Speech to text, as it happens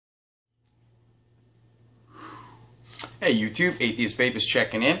Hey YouTube, Atheist Vape is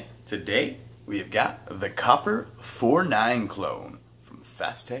checking in. Today we have got the Copper 49 clone from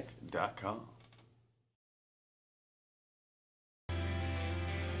Fasttech.com.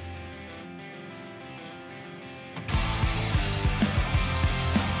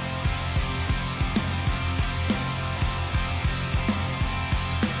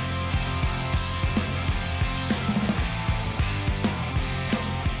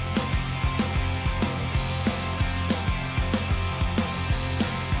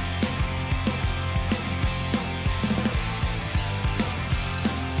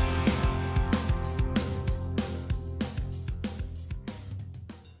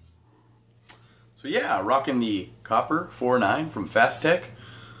 So yeah, rocking the Copper 49 from Fasttech.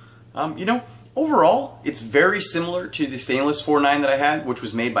 Overall, it's very similar to the stainless 49 that I had, which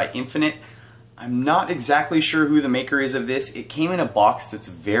was made by Infinite. I'm not exactly sure who the maker is of this. It came in a box that's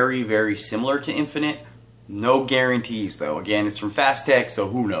very, very similar to Infinite. No guarantees though. Again, it's from Fasttech, so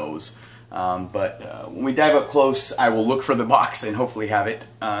who knows. But when we dive up close, I will look for the box and hopefully have it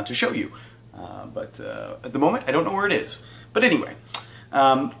to show you. But at the moment, I don't know where it is. But anyway.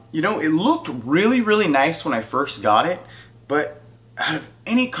 It looked really, really nice when I first got it, but out of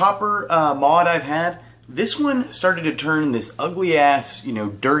any copper mod I've had, this one started to turn this ugly ass,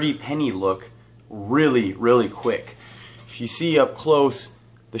 dirty penny look really, really quick. If you see up close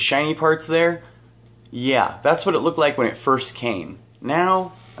the shiny parts there, yeah, that's what it looked like when it first came.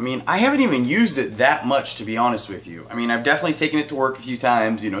 Now, I haven't even used it that much, to be honest with you. I've definitely taken it to work a few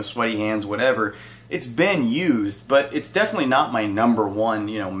times, sweaty hands, whatever. It's been used, but it's definitely not my number one,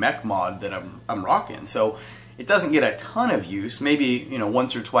 mech mod that I'm rocking. So it doesn't get a ton of use, maybe,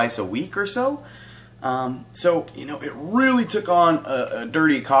 once or twice a week or so. It really took on a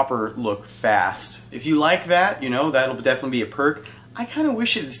dirty copper look fast. If you like that, that'll definitely be a perk. I kind of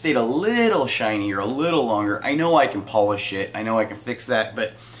wish it had stayed a little shinier, a little longer. I know I can polish it, I know I can fix that,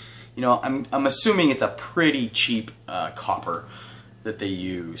 but, I'm assuming it's a pretty cheap copper that they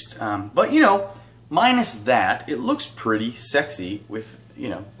used. Minus that, it looks pretty sexy with,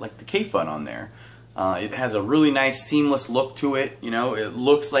 like the K-Fun on there. It has a really nice seamless look to it. It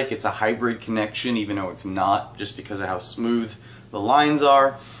looks like it's a hybrid connection, even though it's not, just because of how smooth the lines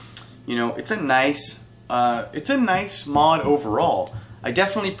are. It's a nice mod overall. I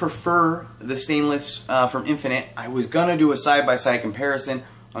definitely prefer the stainless from Infinite. I was gonna do a side-by-side comparison.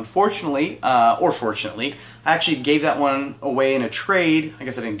 Unfortunately, or fortunately, I actually gave that one away in a trade. I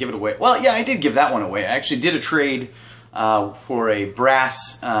guess I didn't give it away. Well, yeah, I did give that one away. I actually did a trade for a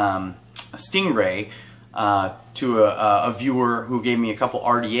brass Stingray to a viewer who gave me a couple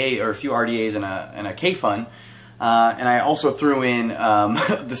RDA, or a few RDAs and a K-Fun. And I also threw in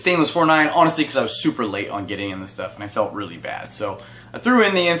the stainless 49, honestly, because I was super late on getting in this stuff, and I felt really bad. So I threw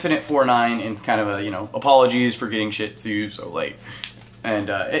in the Infinite 49 and kind of a, apologies for getting shit to you so late.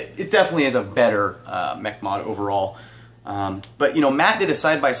 And it definitely is a better mech mod overall. But Matt did a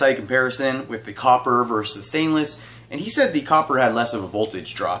side-by-side comparison with the copper versus the stainless, and he said the copper had less of a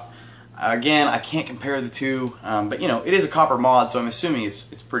voltage drop. Again, I can't compare the two, but it is a copper mod, so I'm assuming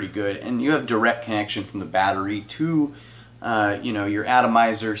it's pretty good. And you have direct connection from the battery to your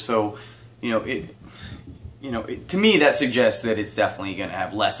atomizer, so to me that suggests that it's definitely going to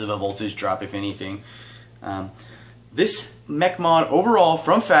have less of a voltage drop, if anything. This mech mod overall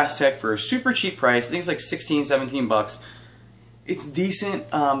from Fasttech for a super cheap price, I think it's like 16, 17 bucks. It's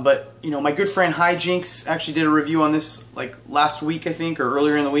decent, but my good friend Hijinks actually did a review on this like last week, I think, or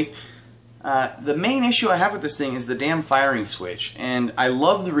earlier in the week. The main issue I have with this thing is the damn firing switch, and I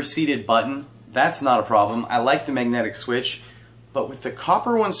love the receded button. That's not a problem. I like the magnetic switch, but with the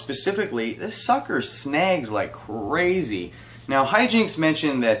copper one specifically, this sucker snags like crazy. Now Hijinks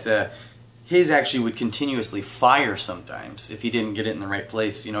mentioned that his actually would continuously fire sometimes if he didn't get it in the right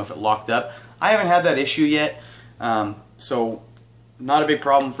place, if it locked up. I haven't had that issue yet, so not a big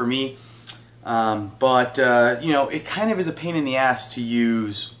problem for me. It kind of is a pain in the ass to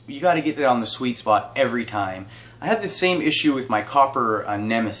use. You got to get it on the sweet spot every time. I had the same issue with my copper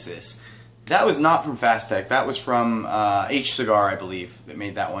Nemesis. That was not from Fasttech. That was from H Cigar, I believe, that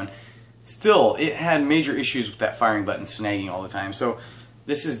made that one. Still, it had major issues with that firing button snagging all the time. So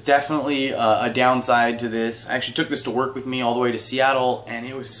this is definitely a downside to this. I actually took this to work with me all the way to Seattle, and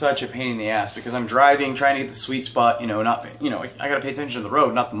it was such a pain in the ass because I'm driving, trying to get the sweet spot. I got to pay attention to the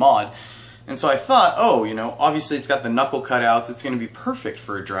road, not the mod. And so I thought, oh, obviously it's got the knuckle cutouts. It's going to be perfect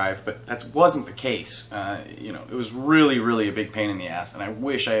for a drive, but that wasn't the case. It was really, really a big pain in the ass, and I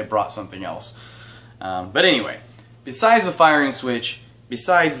wish I had brought something else. But anyway, besides the firing switch,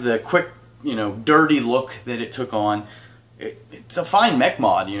 besides the quick, dirty look that it took on, it's a fine mech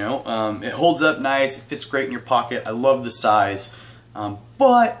mod, you know. It holds up nice, it fits great in your pocket. I love the size.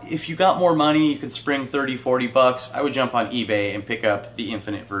 But if you got more money, you could spring 30, 40 bucks. I would jump on eBay and pick up the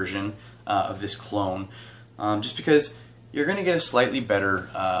Infinite version of this clone, just because you're going to get a slightly better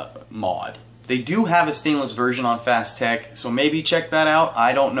mod. They do have a stainless version on Fast Tech, so maybe check that out.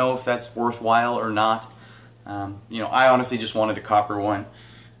 I don't know if that's worthwhile or not. You know, I honestly just wanted a copper one,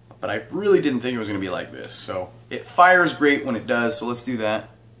 but I really didn't think it was going to be like this. So it fires great when it does, so let's do that.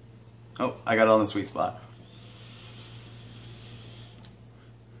 Oh, I got it on the sweet spot.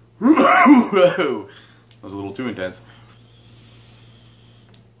 Whoa, that was a little too intense.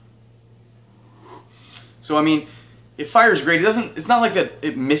 So I mean, it fires great. It's not like that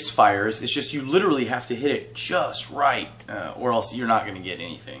it misfires. It's just you literally have to hit it just right, or else you're not going to get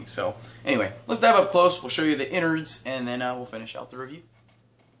anything. So anyway, let's dive up close. We'll show you the innards, and then we'll finish out the review.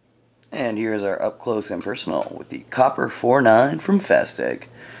 And here's our up close and personal with the Copper 49 from Fast Tech.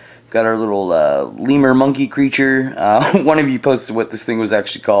 Got our little lemur monkey creature. One of you posted what this thing was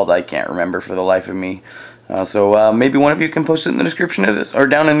actually called. I can't remember for the life of me. So maybe one of you can post it in the description of this, or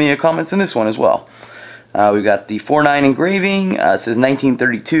down in the comments in this one as well. We've got the 49 engraving. It says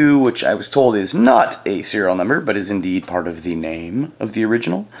 1932, which I was told is not a serial number, but is indeed part of the name of the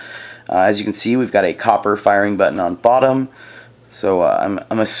original. As you can see, we've got a copper firing button on bottom. So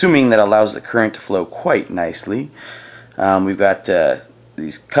I'm assuming that allows the current to flow quite nicely. We've got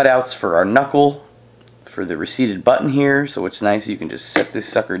these cutouts for our knuckle for the receded button here, so it's nice. You can just set this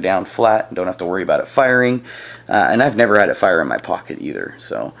sucker down flat and don't have to worry about it firing. And I've never had it fire in my pocket either.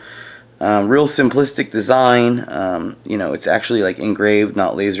 So real simplistic design. You know, it's actually like engraved,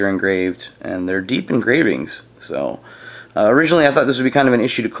 not laser engraved, and they're deep engravings. So originally I thought this would be kind of an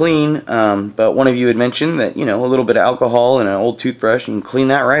issue to clean, but one of you had mentioned that, you know, a little bit of alcohol and an old toothbrush, you can clean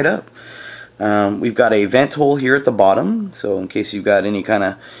that right up. We've got a vent hole here at the bottom, so in case you've got any kind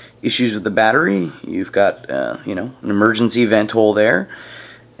of issues with the battery, you've got you know, an emergency vent hole there,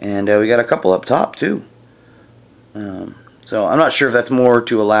 and we got a couple up top too. So I'm not sure if that's more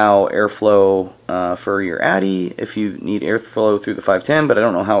to allow airflow for your Addy if you need airflow through the 510, but I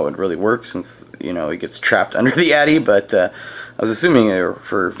don't know how it would really work since, you know, it gets trapped under the Addy, but I was assuming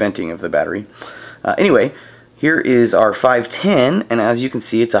for venting of the battery. Anyway, here is our 510, and as you can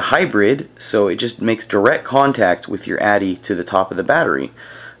see, it's a hybrid, so it just makes direct contact with your Addy to the top of the battery.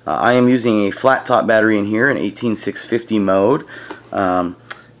 I am using a flat top battery in here, an 18650 mode.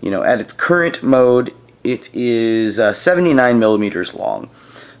 You know, at its current mode, it is 79 millimeters long.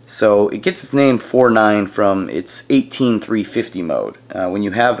 So it gets its name 49 from its 18350 mode. When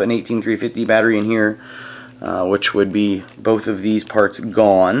you have an 18350 battery in here, which would be both of these parts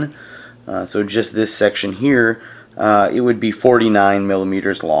gone, so just this section here, it would be 49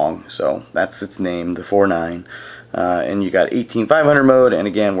 millimeters long. So that's its name, the 49. And you got 18500 mode, and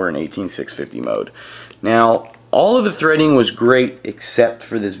again we're in 18650 mode. Now all of the threading was great except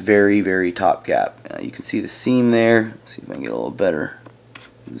for this very top cap. You can see the seam there. Let's see if I can get a little better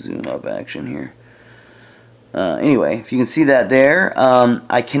zoom up action here. Anyway, if you can see that there,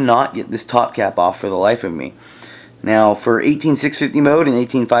 I cannot get this top cap off for the life of me. Now for 18650 mode and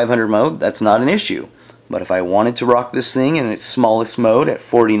 18500 mode, that's not an issue. But if I wanted to rock this thing in its smallest mode at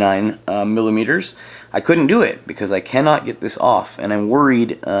 49 millimeters, I couldn't do it because I cannot get this off. And I'm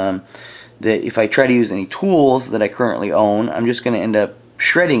worried that if I try to use any tools that I currently own, I'm just going to end up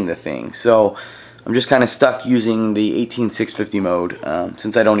shredding the thing. So I'm just kind of stuck using the 18650 mode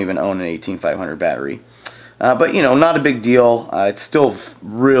since I don't even own an 18500 battery. But you know, not a big deal. It's still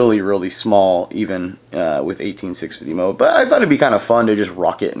really small even with 18650 mode. But I thought it'd be kind of fun to just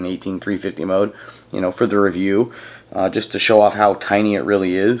rock it in 18350 mode, you know, for the review, just to show off how tiny it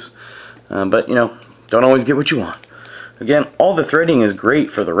really is. But you know, don't always get what you want. Again, all the threading is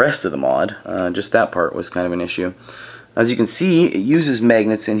great for the rest of the mod. Just that part was kind of an issue. As you can see, it uses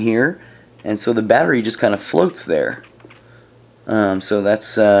magnets in here, and so the battery just kind of floats there. So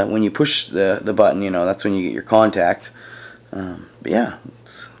that's when you push the button, you know, that's when you get your contact. But yeah,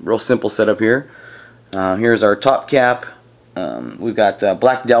 it's a real simple setup here. Here's our top cap. We've got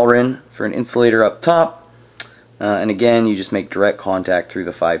black Delrin for an insulator up top. And again, you just make direct contact through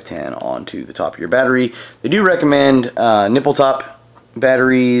the 510 onto the top of your battery. They do recommend nipple top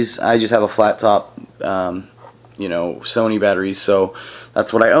batteries. I just have a flat top, you know, Sony batteries, so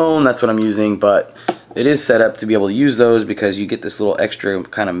that's what I own, that's what I'm using, but it is set up to be able to use those because you get this little extra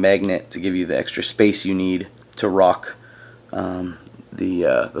kind of magnet to give you the extra space you need to rock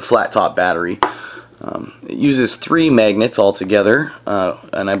the flat top battery. It uses 3 magnets altogether,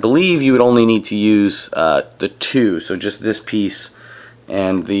 and I believe you would only need to use the 2, so just this piece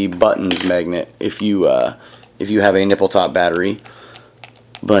and the buttons magnet if you if you have a nipple top battery.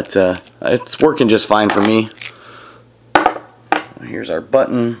 But it's working just fine for me. Here's our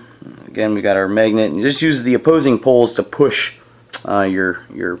button. Again, we got our magnet. You just use the opposing poles to push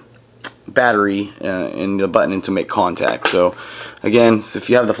your battery and the button to make contact. So again, if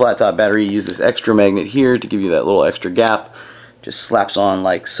you have the flat top battery, you use this extra magnet here to give you that little extra gap. Just slaps on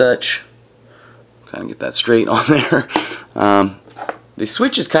like such. Kind of get that straight on there. The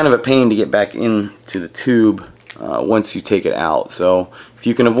switch is kind of a pain to get back into the tube once you take it out. So if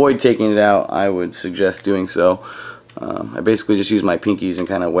you can avoid taking it out, I would suggest doing so. I basically just use my pinkies and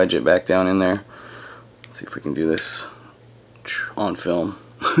kind of wedge it back down in there. Let's see if we can do this on film.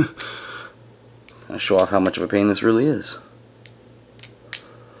 Kind of show off how much of a pain this really is.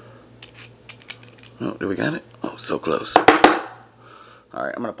 Oh, do we got it? Oh, so close.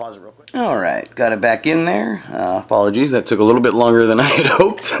 Alright, I'm going to pause it real quick. Alright, got it back in there. Apologies, that took a little bit longer than I had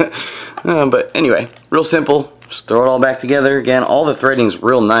hoped. But anyway, real simple. Just throw it all back together. Again, all the threading's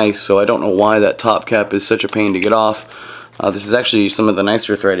real nice, so I don't know why that top cap is such a pain to get off. This is actually some of the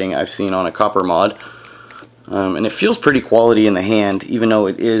nicer threading I've seen on a copper mod. And it feels pretty quality in the hand, even though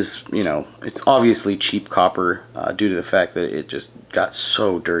it is, you know, it's obviously cheap copper due to the fact that it just got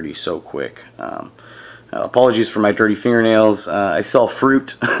so dirty so quick. Apologies for my dirty fingernails. I sell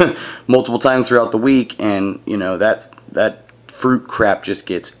fruit multiple times throughout the week, and you know that fruit crap just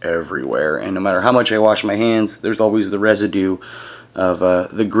gets everywhere. And no matter how much I wash my hands, there's always the residue of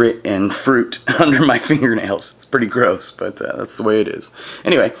the grit and fruit under my fingernails. It's pretty gross, but that's the way it is.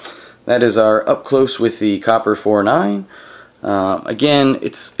 Anyway, that is our up close with the Copper 4.9. Again,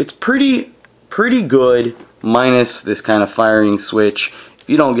 it's pretty good, minus this kind of firing switch. If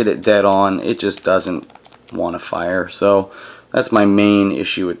you don't get it dead on, it just doesn't want to fire. So that's my main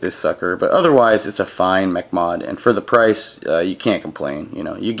issue with this sucker. But otherwise, it's a fine mech mod, and for the price, you can't complain. You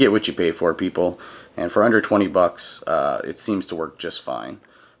know, you get what you pay for, people. And for under 20 bucks, it seems to work just fine.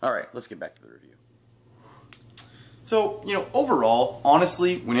 All right, let's get back to the review. So, you know, overall,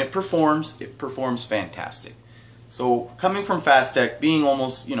 honestly, when it performs fantastic. So coming from Fastech, being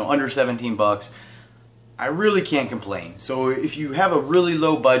almost, you know, under 17 bucks, I really can't complain. So if you have a really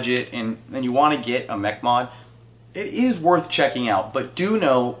low budget and you want to get a mech mod, it is worth checking out. But do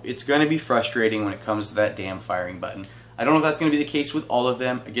know it's going to be frustrating when it comes to that damn firing button. I don't know if that's going to be the case with all of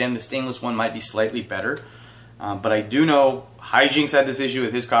them. Again, the stainless one might be slightly better. But I do know Hijinks had this issue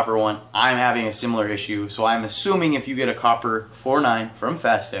with his copper one. I'm having a similar issue. So I'm assuming if you get a Copper 4.9 from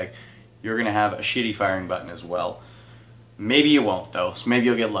Fastech, you're going to have a shitty firing button as well. Maybe you won't though. So maybe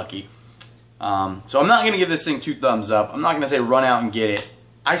you'll get lucky. So I'm not going to give this thing 2 thumbs up. I'm not going to say run out and get it.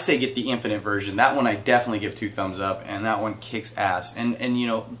 I say get the Infinite version. That one I definitely give 2 thumbs up, and that one kicks ass. And you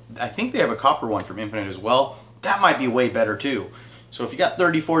know, I think they have a copper one from Infinite as well. That might be way better too. So if you got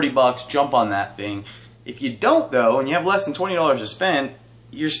 30, 40 bucks, jump on that thing. If you don't though, and you have less than $20 to spend,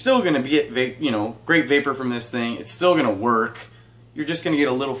 you're still going to get, you know, great vapor from this thing. It's still going to work. You're just going to get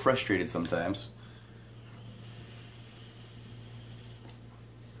a little frustrated sometimes.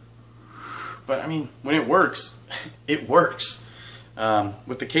 But I mean, when it works, it works.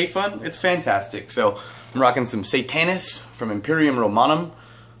 With the K-Fun, it's fantastic. So I'm rocking some Satanis from Imperium Romanum.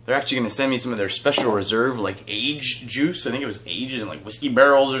 They're actually going to send me some of their special reserve, like aged juice. I think it was aged in like whiskey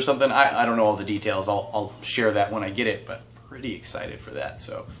barrels or something. I don't know all the details. I'll share that when I get it, but pretty excited for that.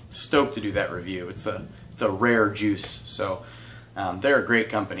 So stoked to do that review. It's a rare juice. So they're a great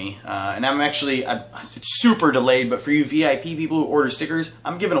company, and I'm actually, it's super delayed, but for you VIP people who order stickers,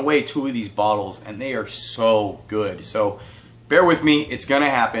 I'm giving away 2 of these bottles, and they are so good. So bear with me, it's going to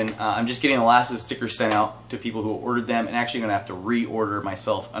happen. I'm just getting the last of the stickers sent out to people who ordered them, and actually going to have to reorder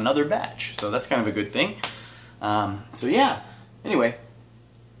myself another batch. So that's kind of a good thing. So yeah, anyway,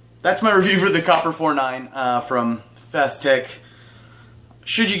 that's my review for the Copper 4.9 from Fastech.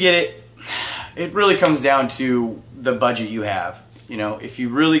 Should you get it? It really comes down to the budget you have. You know, if you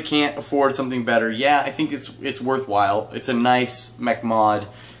really can't afford something better, yeah, I think it's worthwhile. It's a nice mech mod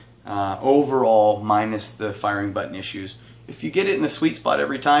overall, minus the firing button issues. If you get it in the sweet spot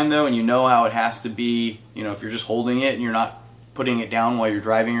every time though, and you know how it has to be, you know, if you're just holding it and you're not putting it down while you're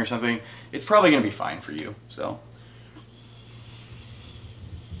driving or something, it's probably going to be fine for you. So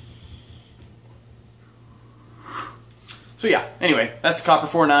yeah, anyway, that's the Copper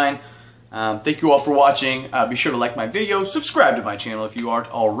 4.9. Thank you all for watching. Be sure to like my video, subscribe to my channel if you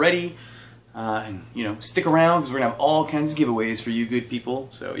aren't already, and you know, stick around because we're gonna have all kinds of giveaways for you good people.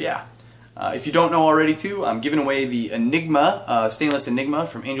 So yeah, if you don't know already too, I'm giving away the Enigma, stainless Enigma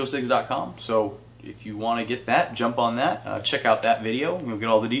from AngelSigs.com. So if you want to get that, jump on that, check out that video, and you'll get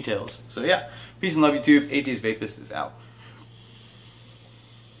all the details. So yeah, peace and love YouTube. Atheist Vapist is out.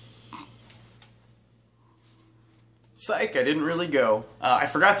 Psych, I didn't really go. I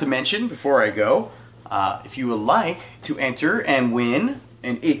forgot to mention before I go, if you would like to enter and win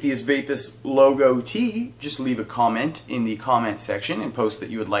an Atheist Vapus logo tee, just leave a comment in the comment section and post that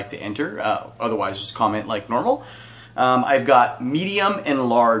you would like to enter. Otherwise, just comment like normal. I've got medium and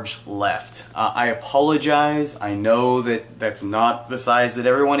large left. I apologize. I know that that's not the size that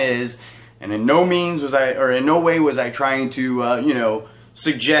everyone is, and in no means was I, or in no way was I trying to, you know,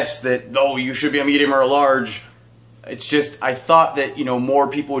 suggest that, oh, you should be a medium or a large. It's just, I thought that, you know, more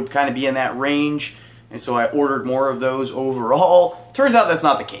people would kind of be in that range, and so I ordered more of those overall. Turns out that's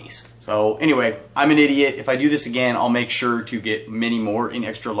not the case. So anyway, I'm an idiot. If I do this again, I'll make sure to get many more in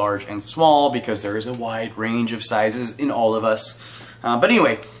extra large and small, because there is a wide range of sizes in all of us. But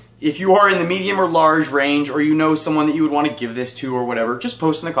anyway, if you are in the medium or large range, or you know someone that you would want to give this to or whatever, just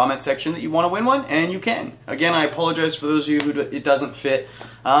post in the comment section that you want to win one, and you can. Again, I apologize for those of you who it doesn't fit,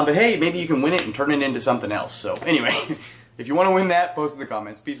 but hey, maybe you can win it and turn it into something else. So anyway, if you want to win that, post in the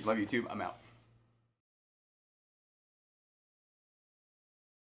comments. Peace, love YouTube, I'm out.